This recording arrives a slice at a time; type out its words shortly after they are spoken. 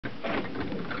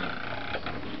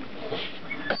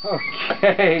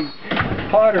Okay,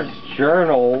 Potter's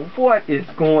Journal, what is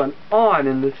going on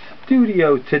in the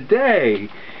studio today?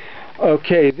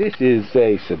 Okay, this is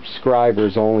a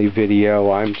subscribers only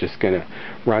video. I'm just going to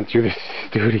run through the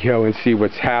studio and see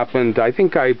what's happened. I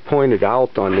think I pointed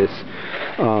out on this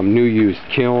new used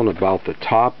kiln about the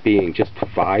top being just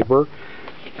fiber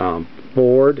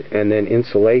board and then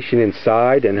insulation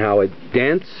inside and how it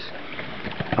dents.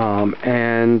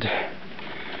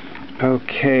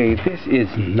 Okay, this is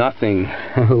nothing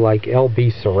like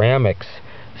LB Ceramics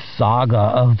saga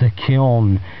of the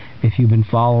kiln, if you've been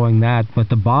following that, but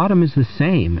the bottom is the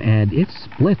same, and it's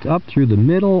split up through the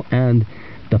middle, and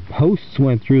the posts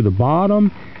went through the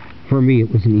bottom. For me,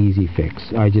 it was an easy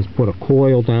fix. I just put a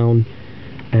coil down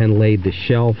and laid the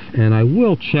shelf, and I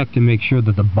will check to make sure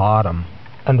that the bottom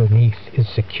underneath is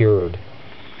secured.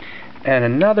 And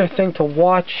another thing to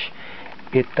watch,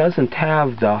 it doesn't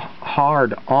have the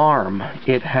hard arm.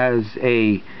 It has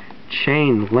a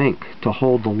chain link to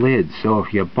hold the lid, so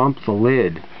if you bump the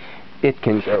lid, it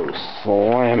can go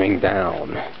slamming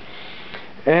down.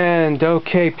 And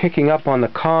okay, picking up on the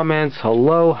comments,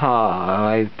 aloha.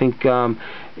 I think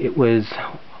it was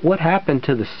what happened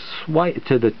to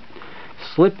the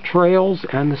slip trails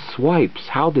and the swipes.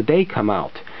 How did they come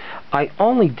out? I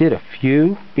only did a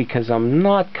few because I'm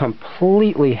not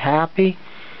completely happy.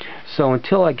 So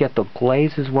until I get the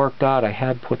glazes worked out, I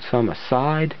had put some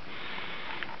aside.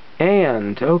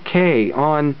 And okay,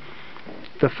 on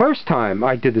the first time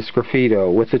I did this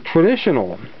graffito with the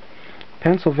traditional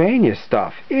Pennsylvania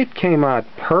stuff, it came out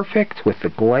perfect with the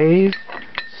glaze,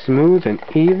 smooth and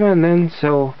even. Then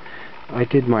so I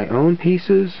did my own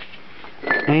pieces.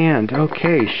 And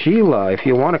okay, Sheila, if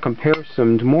you want to compare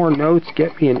some more notes,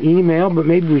 get me an email, but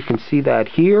maybe we can see that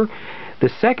here. The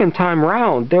second time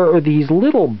round, there are these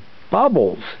little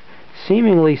bubbles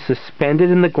seemingly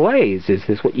suspended in the glaze. Is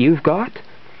this what you've got?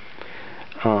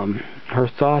 Her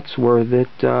thoughts were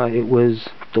that it was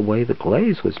the way the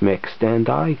glaze was mixed, and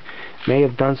I may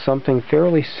have done something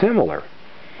fairly similar.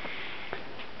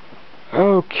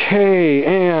 Okay,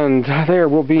 and there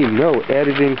will be no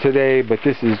editing today, but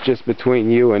this is just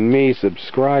between you and me,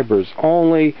 subscribers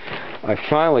only. I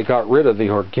finally got rid of the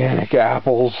organic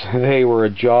apples. They were a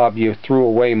job. You threw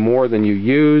away more than you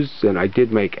used, and I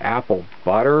did make apple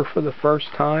butter for the first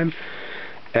time.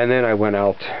 And then I went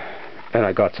out and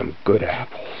I got some good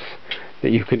apples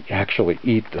that you can actually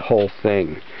eat the whole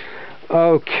thing.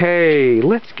 Okay,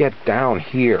 let's get down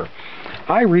here.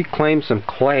 I reclaimed some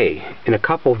clay in a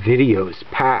couple videos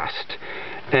past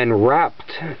and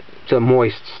wrapped the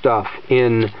moist stuff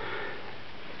in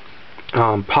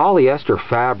polyester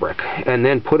fabric and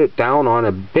then put it down on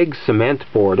a big cement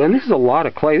board. And this is a lot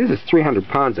of clay. This is 300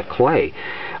 pounds of clay.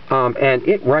 And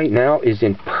it right now is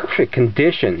in perfect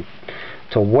condition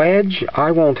to wedge.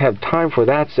 I won't have time for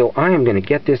that, so I am going to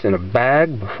get this in a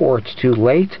bag before it's too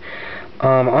late.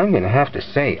 I'm going to have to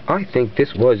say, I think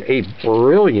this was a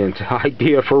brilliant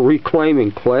idea for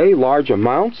reclaiming clay, large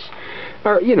amounts,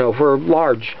 or, you know, for a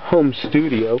large home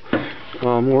studio,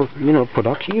 or, you know,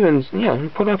 production, even, yeah,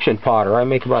 production potter. I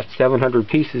make about 700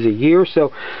 pieces a year,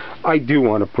 so I do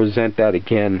want to present that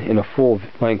again in a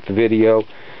full-length video.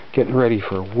 Getting ready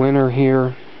for winter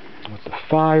here with the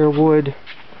firewood.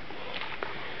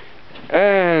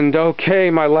 And okay,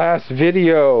 my last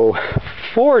video,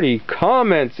 40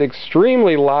 comments,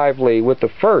 extremely lively, with the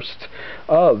first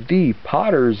of the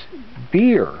Potter's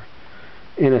beer,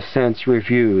 in a sense,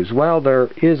 reviews. Well, there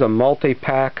is a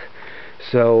multi-pack,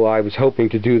 so I was hoping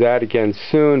to do that again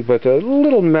soon, but a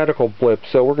little medical blip,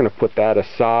 so we're going to put that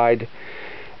aside.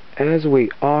 As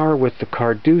we are with the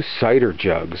Cardew cider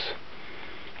jugs,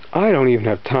 I don't even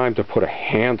have time to put a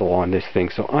handle on this thing,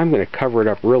 so I'm going to cover it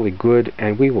up really good,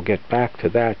 and we will get back to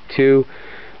that too.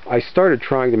 I started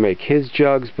trying to make his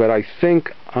jugs, but I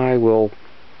think I will,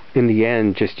 in the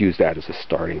end, just use that as a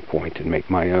starting point and make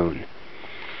my own.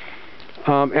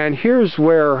 And here's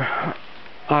where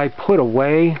I put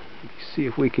away, let's see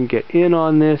if we can get in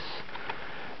on this,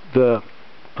 the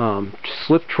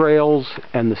slip trails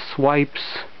and the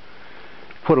swipes.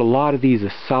 Put a lot of these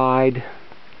aside.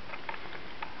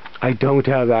 I don't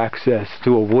have access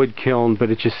to a wood kiln, but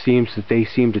it just seems that they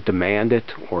seem to demand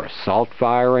it, or a salt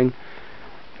firing,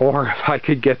 or if I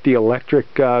could get the electric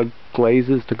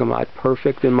glazes to come out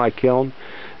perfect in my kiln.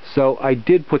 So I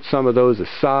did put some of those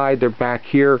aside. They're back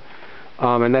here,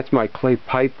 and that's my clay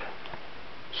pipe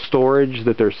storage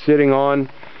that they're sitting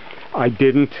on. I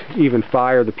didn't even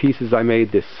fire the pieces I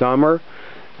made this summer.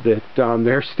 That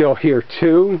they're still here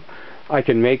too. I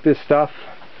can make this stuff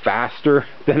faster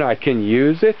than I can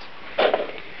use it.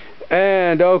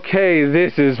 And okay,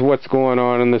 this is what's going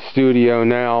on in the studio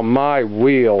now. My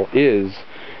wheel is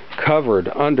covered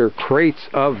under crates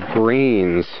of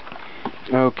greens.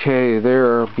 Okay,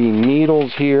 there'll be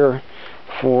needles here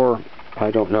for I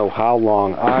don't know how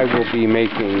long. I will be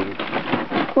making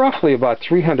roughly about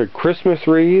 300 Christmas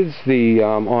wreaths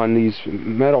on these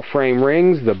metal frame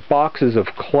rings. The boxes of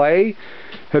clay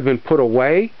have been put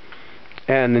away,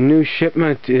 and the new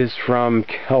shipment is from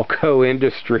Kohut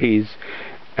Industries,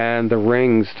 and the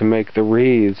rings to make the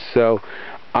wreaths. So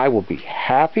I will be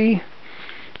happy,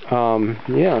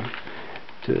 yeah,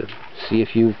 to see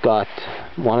if you've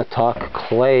want to talk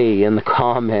clay in the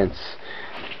comments.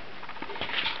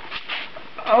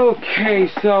 Okay,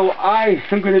 so I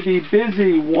am going to be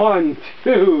busy 1,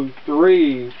 2,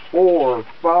 3, 4,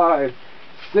 5,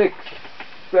 6,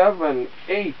 7,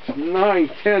 8, 9,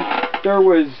 10. There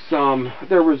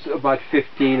was about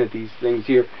 15 of these things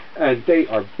here, and they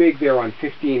are big. They're on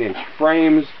 15-inch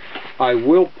frames. I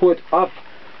will put up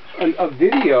a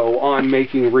video on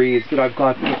making wreaths that I've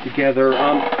got put together.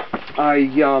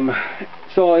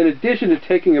 So in addition to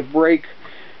taking a break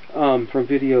from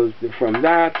videos from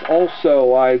that,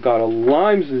 also I got a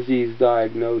Lyme's disease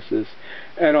diagnosis,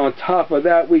 and on top of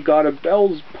that we got a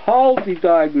Bell's palsy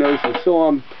diagnosis. So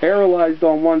I'm paralyzed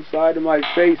on one side of my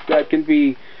face. That can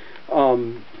be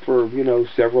for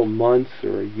several months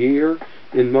or a year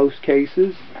in most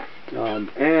cases,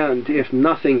 and if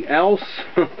nothing else,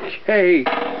 okay,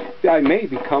 I may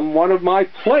become one of my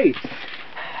plates.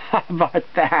 How about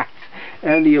that?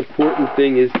 And the important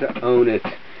thing is to own it.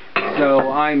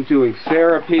 So I'm doing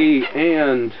therapy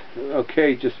and,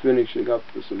 okay, just finishing up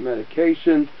with some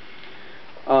medication.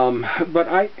 But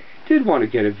I did want to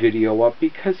get a video up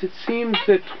because it seems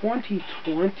that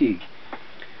 2020,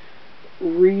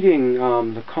 reading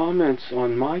the comments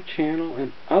on my channel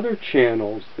and other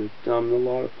channels, that a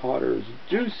lot of potters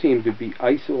do seem to be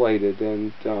isolated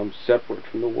and separate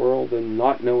from the world and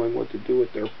not knowing what to do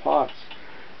with their pots.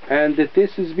 And that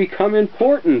this has become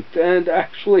important, and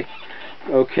actually,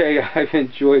 okay, I've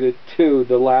enjoyed it too.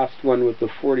 The last one with the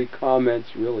 40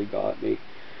 comments really got me.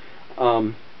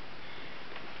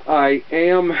 I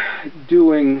am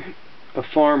doing a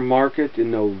farm market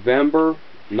in November,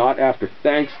 not after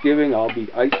Thanksgiving. I'll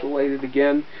be isolated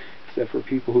again, except for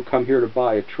people who come here to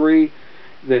buy a tree.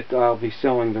 That I'll be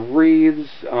selling the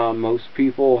wreaths. Most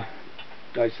people,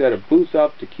 I set a booth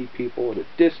up to keep people at a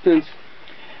distance.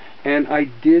 And I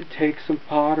did take some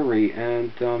pottery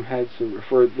and had some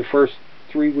for the first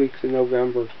 3 weeks in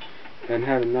November, and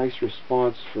had a nice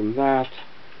response from that.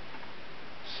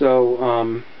 So,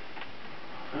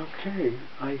 okay,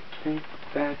 I think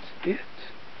that's it.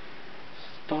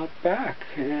 Stop back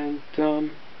and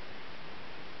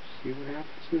see what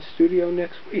happens in the studio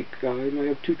next week. I might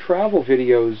have 2 travel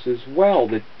videos as well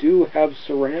that do have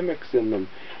ceramics in them,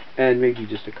 and maybe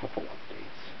just a couple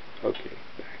updates. Okay.